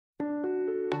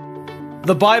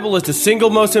The Bible is the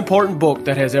single most important book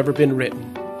that has ever been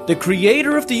written. The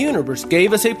creator of the universe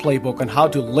gave us a playbook on how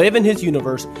to live in his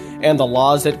universe and the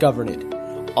laws that govern it.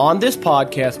 On this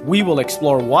podcast, we will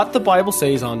explore what the Bible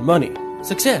says on money,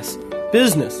 success,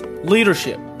 business,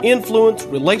 leadership, influence,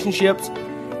 relationships,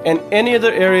 and any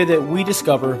other area that we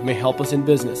discover may help us in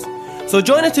business. So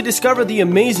join us to discover the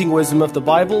amazing wisdom of the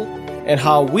Bible and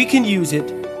how we can use it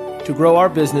to grow our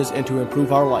business and to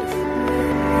improve our life.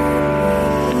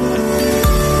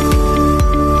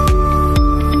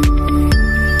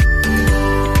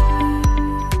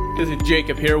 This is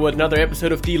Jacob here with another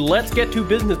episode of the Let's Get to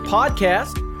Business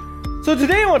podcast. So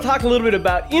today I want to talk a little bit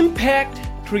about impact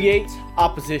creates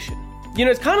opposition. You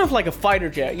know, it's kind of like a fighter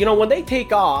jet. You know, when they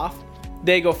take off,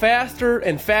 they go faster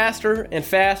and faster and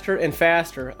faster and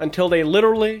faster until they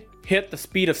literally hit the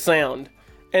speed of sound.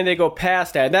 And they go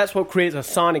past that. That's what creates a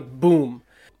sonic boom.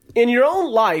 In your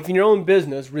own life, in your own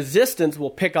business, resistance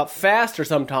will pick up faster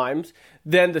sometimes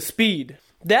than the speed.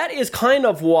 That is kind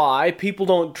of why people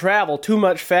don't travel too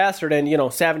much faster than,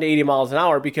 70, 80 miles an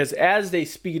hour, because as they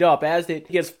speed up, as it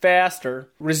gets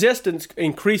faster, resistance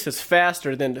increases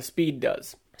faster than the speed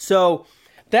does. So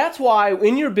that's why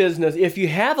in your business, if you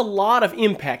have a lot of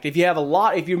impact, if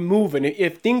you're moving,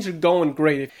 if things are going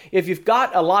great, if you've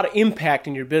got a lot of impact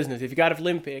in your business, if you've got a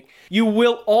impact, you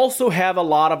will also have a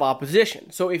lot of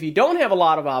opposition. So if you don't have a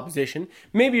lot of opposition,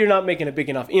 maybe you're not making a big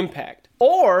enough impact.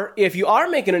 Or if you are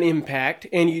making an impact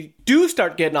and you do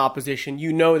start getting opposition,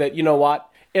 you know that,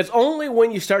 it's only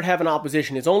when you start having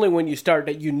opposition, it's only when you start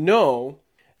that you know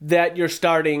that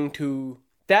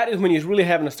that is when you're really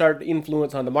having to start to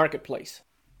influence on the marketplace.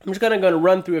 I'm just going to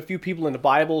run through a few people in the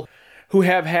Bible who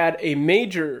have had a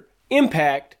major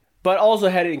impact, but also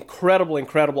had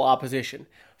incredible opposition.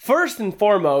 First and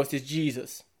foremost is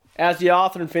Jesus. As the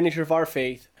author and finisher of our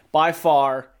faith, by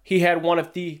far, he had one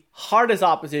of the hardest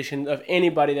opposition of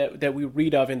anybody that we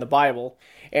read of in the Bible.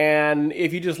 And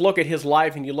if you just look at his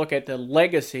life and you look at the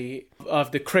legacy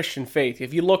of the Christian faith,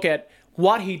 if you look at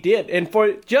what he did, and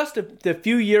for just the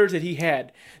few years that he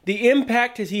had, the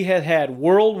impact that he has had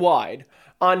worldwide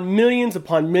on millions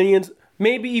upon millions,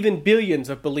 maybe even billions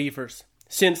of believers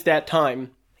since that time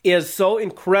is so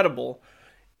incredible.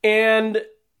 And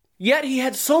yet he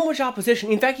had so much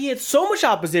opposition. In fact, he had so much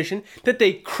opposition that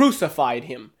they crucified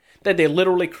him, that they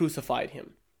literally crucified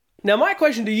him. Now, my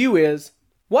question to you is,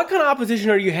 what kind of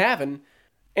opposition are you having?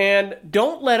 And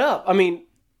don't let up. I mean,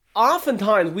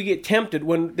 oftentimes we get tempted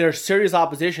when there's serious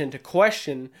opposition to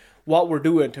question what we're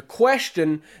doing, to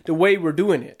question the way we're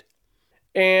doing it.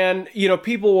 And,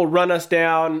 people will run us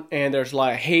down, and there's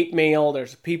like hate mail,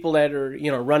 there's people that are,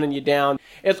 running you down.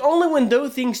 It's only when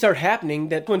those things start happening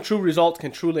that when true results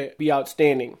can truly be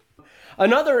outstanding.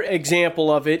 Another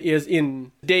example of it is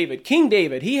in David. King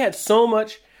David, he had so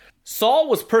much. Saul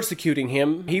was persecuting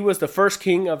him. He was the first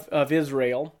king of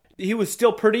Israel. He was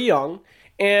still pretty young.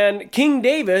 And King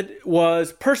David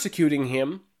was persecuting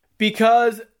him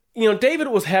because David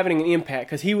was having an impact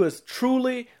because he was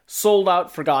truly sold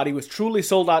out for God. He was truly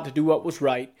sold out to do what was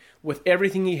right with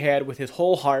everything he had, with his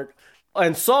whole heart.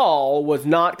 And Saul was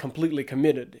not completely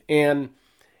committed. And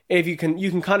if you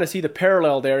can kind of see the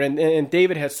parallel there. And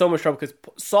David had so much trouble because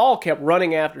Saul kept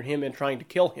running after him and trying to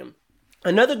kill him.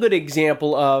 Another good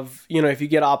example of, if you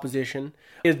get opposition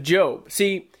is Job.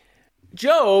 See,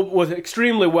 Job was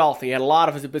extremely wealthy, had a lot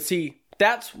of it, but see,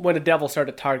 that's when the devil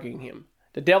started targeting him.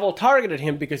 The devil targeted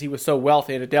him because he was so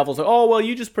wealthy, and the devil said, oh, well,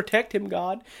 you just protect him,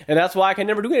 God, and that's why I can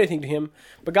never do anything to him.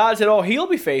 But God said, oh, he'll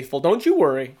be faithful. Don't you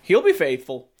worry. He'll be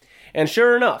faithful. And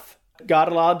sure enough, God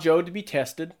allowed Job to be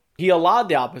tested. He allowed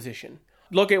the opposition.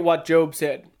 Look at what Job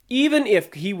said. Even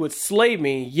if he would slay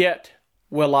me, yet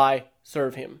will I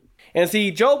serve him. And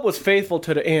see, Job was faithful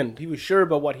to the end. He was sure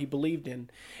about what he believed in.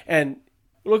 And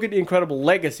look at the incredible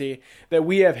legacy that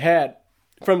we have had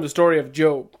from the story of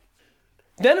Job.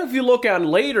 Then if you look on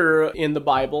later in the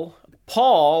Bible,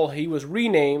 Paul, he was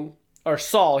renamed, or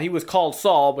Saul, he was called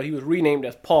Saul, but he was renamed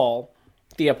as Paul,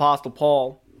 the Apostle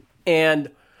Paul.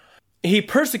 And he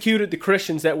persecuted the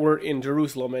Christians that were in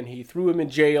Jerusalem, and he threw them in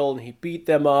jail, and he beat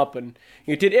them up, and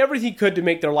he did everything he could to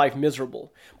make their life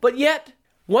miserable. But yet,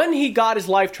 when he got his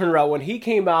life turned around, when he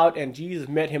came out and Jesus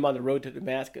met him on the road to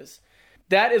Damascus,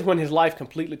 that is when his life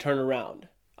completely turned around.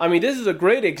 I mean, this is a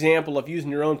great example of using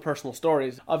your own personal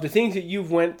stories, of the things that you've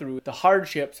went through, the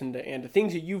hardships and the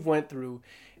things that you've went through,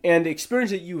 and the experience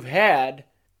that you've had.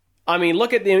 I mean,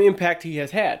 look at the impact he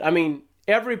has had. I mean,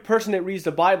 every person that reads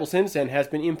the Bible since then has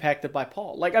been impacted by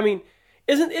Paul.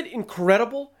 Isn't it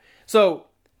incredible? So,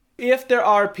 if there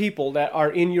are people that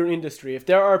are in your industry, if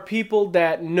there are people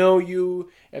that know you,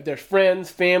 if there's friends,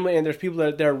 family, and there's people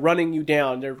that they're running you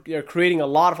down, they're creating a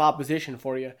lot of opposition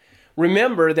for you,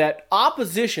 remember that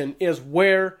opposition is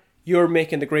where you're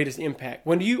making the greatest impact.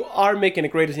 When you are making the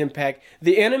greatest impact,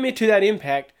 the enemy to that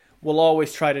impact will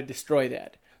always try to destroy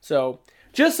that. So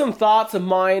just some thoughts of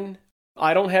mine.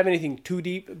 I don't have anything too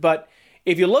deep, but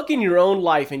if you look in your own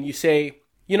life and you say,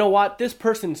 you know what, this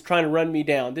person's trying to run me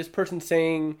down, this person's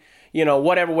saying,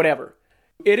 whatever.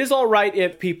 It is all right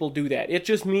if people do that. It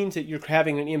just means that you're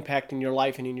having an impact in your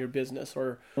life and in your business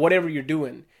or whatever you're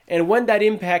doing. And when that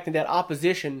impact and that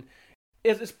opposition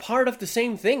is part of the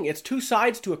same thing, it's two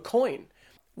sides to a coin.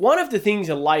 One of the things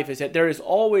in life is that there is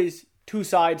always two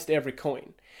sides to every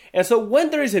coin. And so when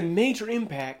there is a major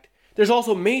impact, there's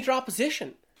also major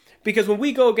opposition. Because when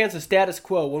we go against the status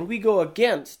quo, when we go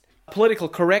against political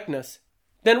correctness,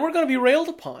 then we're going to be railed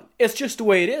upon. It's just the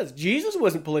way it is. Jesus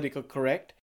wasn't politically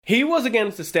correct. He was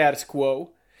against the status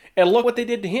quo, and look what they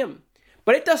did to him.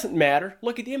 But it doesn't matter.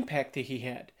 Look at the impact that he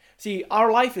had. See,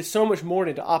 our life is so much more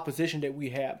than the opposition that we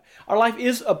have. Our life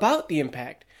is about the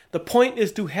impact. The point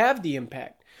is to have the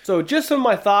impact. So just some of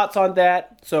my thoughts on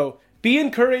that. So be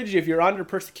encouraged if you're under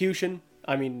persecution.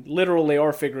 I mean, literally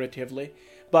or figuratively.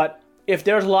 But if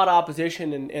there's a lot of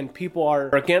opposition and people are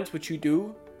against what you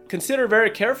do, consider very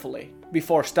carefully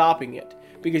before stopping it.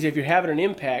 Because if you're having an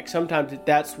impact, sometimes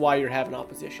that's why you're having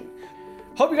opposition.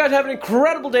 Hope you guys have an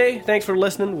incredible day. Thanks for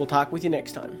listening. We'll talk with you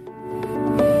next time.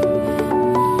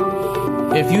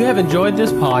 If you have enjoyed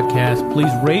this podcast,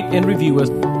 please rate and review us.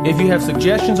 If you have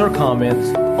suggestions or comments,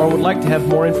 or would like to have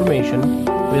more information,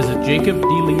 visit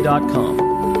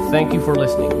jacobdlee.com. Thank you for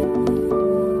listening.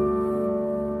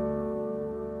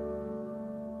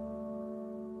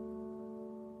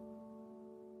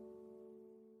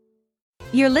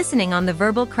 You're listening on the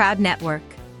Verbal Crowd Network.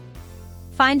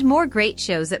 Find more great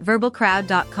shows at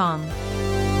verbalcrowd.com.